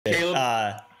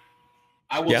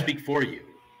I will speak for you.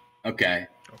 Okay.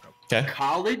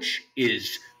 College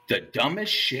is the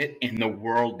dumbest shit in the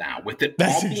world now, with it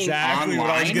all being exactly online. What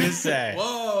I was gonna say.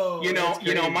 Whoa. You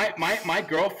know, my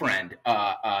girlfriend,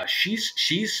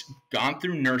 she's gone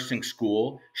through nursing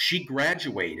school. She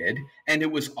graduated, and it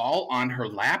was all on her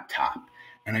laptop.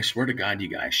 And I swear to God, you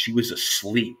guys, she was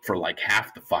asleep for like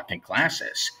half the fucking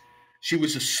classes. She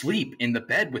was asleep in the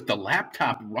bed with the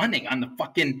laptop running on the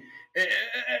fucking,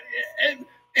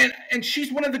 and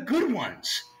she's one of the good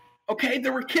ones. Okay,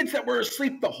 there were kids that were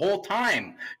asleep the whole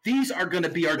time. These are going to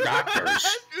be our doctors.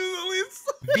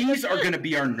 These are going to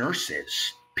be our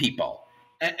nurses, people.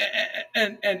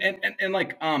 And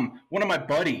like one of my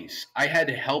buddies, I had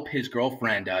to help his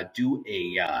girlfriend do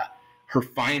her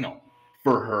final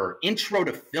for her intro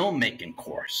to filmmaking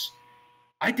course.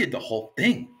 I did the whole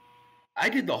thing. I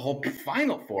did the whole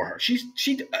final for her.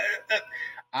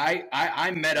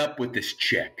 I met up with this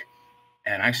chick.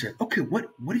 And I said, okay,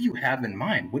 what do you have in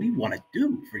mind? What do you want to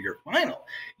do for your final?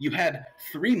 You had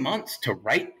 3 months to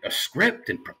write a script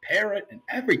and prepare it and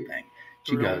everything.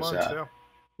 She goes,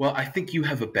 well, I think you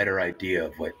have a better idea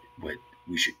of what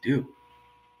we should do.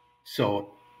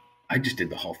 So I just did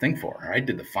the whole thing for her. I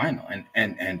did the final.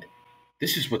 And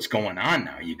this is what's going on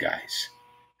now, you guys.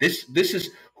 This is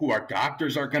who our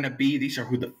doctors are going to be. These are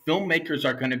who the filmmakers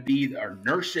are going to be, our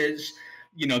nurses.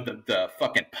 You know, the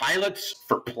fucking pilots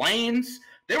for planes,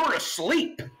 they were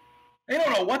asleep. They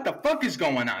don't know what the fuck is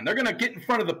going on. They're going to get in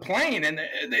front of the plane, and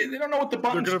they don't know what the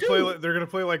buttons do. They're going to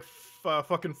play like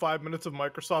fucking 5 minutes of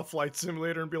Microsoft Flight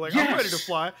Simulator and be like, I'm ready to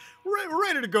fly. We're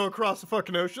ready to go across the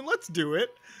fucking ocean. Let's do it.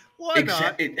 Why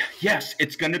not? Yes,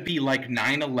 it's going to be like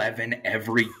 9/11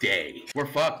 every day. We're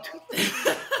fucked.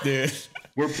 Dude.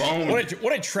 We're boned.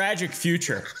 What a tragic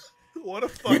future. What a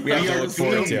fuck. We are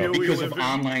doomed because of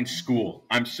online school.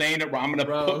 I'm saying it. I'm going to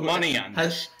put money on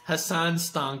this. Hassan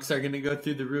stonks are going to go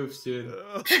through the roof soon.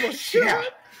 Yeah.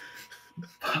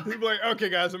 He'd be like, okay,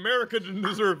 guys, America didn't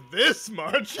deserve this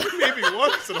much. Maybe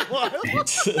once in a while.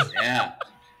 Yeah.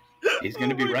 He's going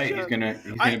to be right. He's going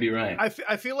to be right.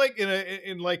 I feel like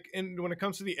in when it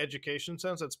comes to the education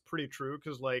sense, that's pretty true.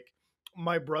 Because like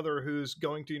my brother, who's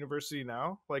going to university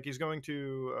now, like he's going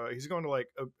to like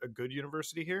a good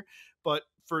university here, but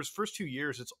for his first 2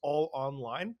 years, it's all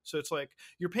online. So it's like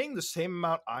you're paying the same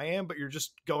amount I am, but you're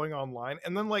just going online.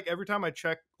 And then like every time I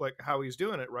check like how he's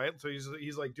doing it, right? So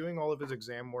he's like doing all of his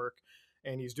exam work.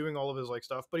 And he's doing all of his like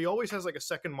stuff, but he always has like a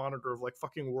second monitor of like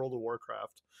fucking World of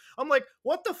Warcraft. I'm like,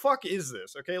 what the fuck is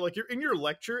this? Okay, like you're in your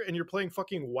lecture and you're playing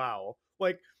fucking WoW.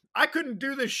 Like I couldn't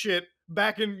do this shit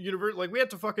back in university. Like we had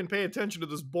to fucking pay attention to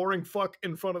this boring fuck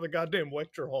in front of the goddamn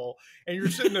lecture hall, and you're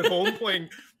sitting at home playing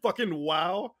fucking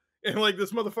WoW. And like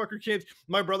this motherfucker can't.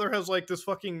 My brother has like this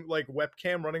fucking like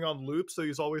webcam running on loop, so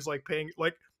he's always like paying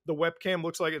like. The webcam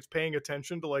looks like it's paying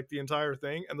attention to like the entire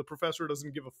thing, and the professor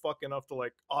doesn't give a fuck enough to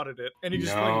like audit it, and he's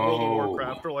just playing World of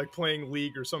Warcraft or like playing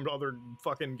League or some other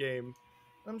fucking game.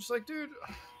 I'm just like, dude,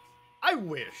 I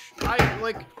wish. I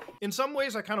like in some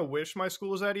ways I kind of wish my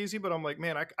school was that easy, but I'm like,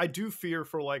 man, I do fear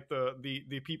for like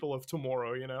the people of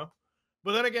tomorrow, you know?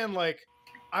 But then again, like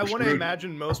I want to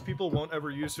imagine most people won't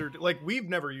ever use her. Like we've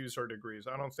never used our degrees.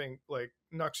 I don't think. Like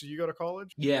Nux, did you go to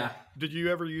college? Yeah. Did you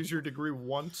ever use your degree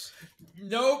once?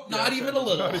 Nope, not even a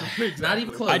little. Not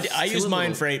even close. I used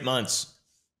mine for 8 months.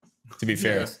 To be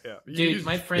fair, yeah. Dude,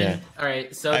 my friend. Yeah. All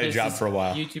right, so I had a job for a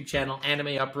while. YouTube channel,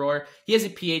 Anime Uproar. He has a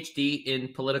PhD in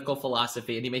political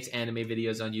philosophy, and he makes anime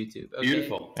videos on YouTube. Okay?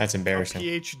 Beautiful. That's embarrassing. A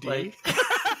PhD. Like,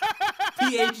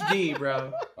 PhD,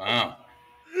 bro. Wow.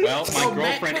 Well, my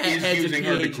girlfriend is using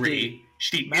her degree.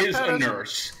 She is a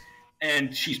nurse,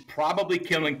 and she's probably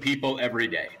killing people every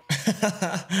day.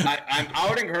 I'm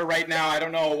outing her right now. I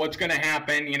don't know what's going to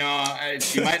happen. You know,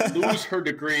 she might lose her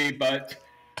degree, but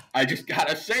I just got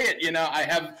to say it. You know, I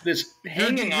have this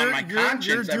hanging on my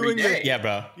conscience every day. Yeah,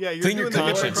 bro. Yeah, you're Clean doing your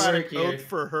conscience. the Hippocratic oath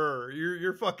for her.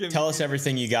 You're fucking. Tell us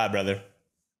everything you got, brother.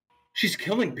 She's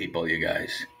killing people, you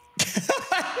guys.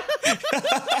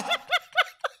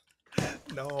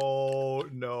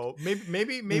 No.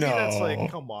 Maybe that's like,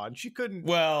 come on. She couldn't.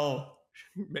 Well,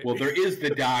 well, there is the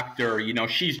doctor. You know,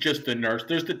 she's just a nurse.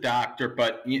 There's the doctor,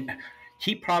 but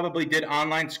he probably did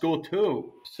online school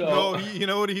too. So no, you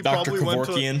know what? He Dr. probably went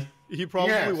Kevorkian. to. He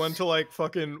probably went to like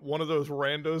fucking one of those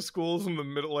rando schools in the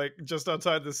middle, like just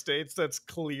outside the States that's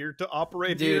clear to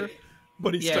operate here.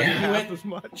 But he studied half as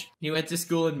much. He went to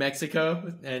school in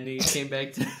Mexico and he came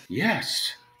back to.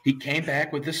 Yes. He came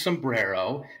back with a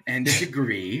sombrero and a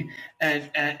degree,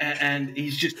 and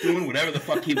he's just doing whatever the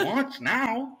fuck he wants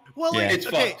now. Well, like, it's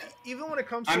fucked. Even when it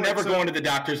comes to I'm never going to the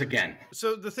doctors again.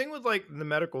 So the thing with like the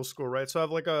medical school, right? So I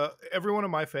have like everyone in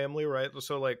my family, right?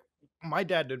 So like my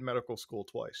dad did medical school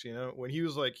twice. You know, when he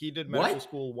was like, he did medical What?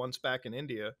 school once back in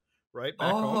India, right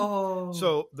back home.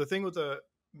 So the thing with the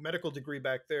medical degree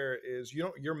back there is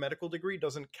your medical degree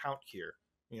doesn't count here.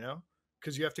 You know,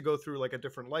 because you have to go through like a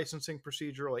different licensing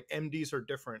procedure. Like MDs are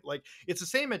different. Like it's the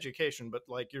same education, but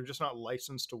like you're just not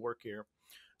licensed to work here.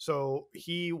 So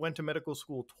he went to medical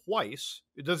school twice.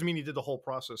 It doesn't mean he did the whole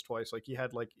process twice. Like he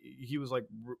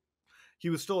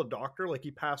was still a doctor. Like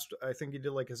he passed, I think he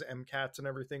did like his MCATs and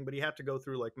everything, but he had to go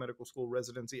through like medical school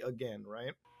residency again,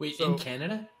 right? Wait, So- in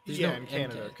Canada? There's yeah, no in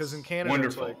Canada, MCATs. because in Canada,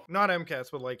 Wonderful. it's like not MCATs,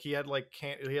 but like he had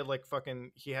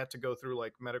to go through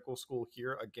like medical school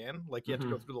here again. Like he had to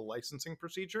go through the licensing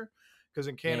procedure, because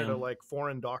in Canada, Damn. like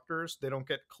foreign doctors, they don't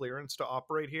get clearance to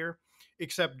operate here,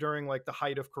 except during like the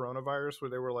height of coronavirus, where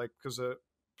they were like, because the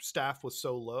staff was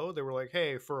so low, they were like,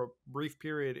 hey, for a brief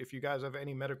period, if you guys have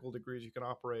any medical degrees, you can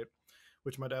operate.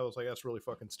 Which my dad was like, that's really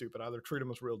fucking stupid. Either treat them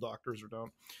as real doctors or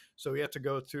don't. So he had to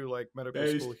go through like medical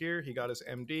Based. school here. He got his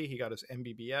MD, he got his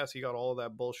MBBS, he got all of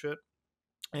that bullshit.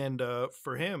 And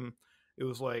for him, it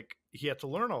was like he had to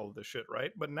learn all of this shit,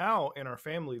 right? But now in our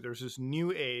family, there's this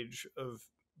new age of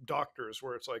doctors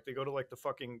where it's like they go to like the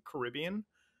fucking Caribbean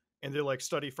and they like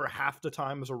study for half the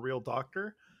time as a real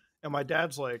doctor. And my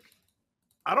dad's like,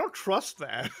 I don't trust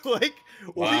that. Like,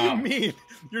 what do Wow. you mean?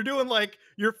 You're doing like,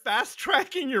 you're fast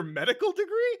tracking your medical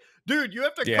degree? Dude, you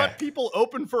have to Yeah. cut people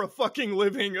open for a fucking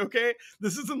living, okay?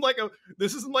 This isn't like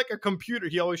a computer.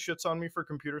 He always shits on me for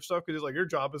computer stuff because he's like, your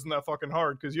job isn't that fucking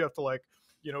hard because you have to like,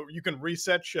 you know, you can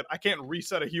reset shit. I can't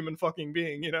reset a human fucking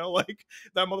being, you know? Like,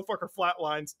 that motherfucker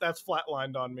flatlines, that's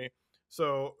flatlined on me.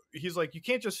 So he's like, you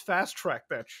can't just fast track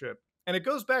that shit. And it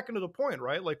goes back into the point,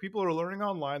 right? Like people are learning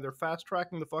online, they're fast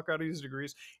tracking the fuck out of these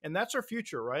degrees, and that's our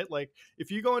future, right? Like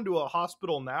if you go into a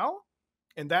hospital now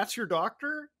and that's your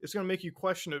doctor, it's going to make you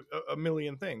question a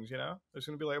million things, you know? It's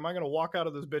going to be like, am I going to walk out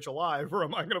of this bitch alive, or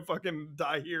am I going to fucking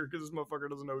die here because this motherfucker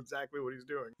doesn't know exactly what he's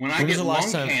doing? When I When was get the lung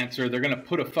last time- cancer, they're gonna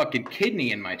put a fucking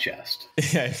kidney in my chest.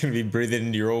 Yeah, you're gonna be breathing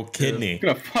into your old kidney. It's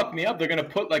gonna fuck me up. They're gonna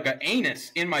put like an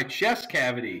anus in my chest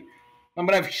cavity. I'm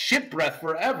gonna have shit breath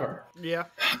forever. Yeah,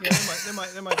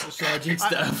 they might just Tragic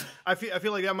stuff. I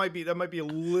feel like that might be a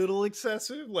little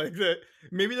excessive. Like that,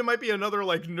 maybe there might be another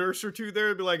like nurse or two there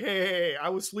to be like, hey, I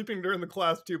was sleeping during the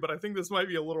class too, but I think this might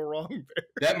be a little wrong there.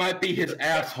 That might be his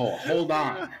asshole. Hold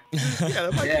on. Yeah,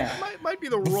 that might, Yeah. might be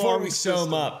the Before wrong we sew him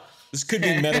system. up, this could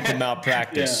be medical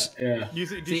malpractice. Yeah. Do you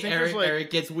See, think there's like Eric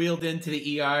gets wheeled into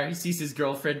the ER. He sees his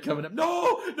girlfriend coming up.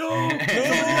 No, no, no.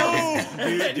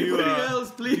 do you, Anybody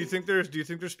else, do you please? think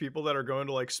there's people that are going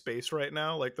to like space right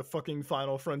now, like the fucking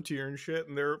final frontier and shit,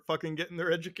 and they're fucking getting their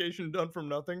education done from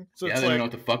nothing? So Yeah, it's they don't like, know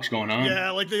what the fuck's going on.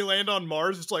 yeah, like they land on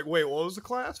Mars. It's like, wait, what was the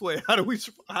class? Wait, how do we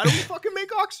fucking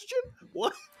make oxygen?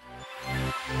 What?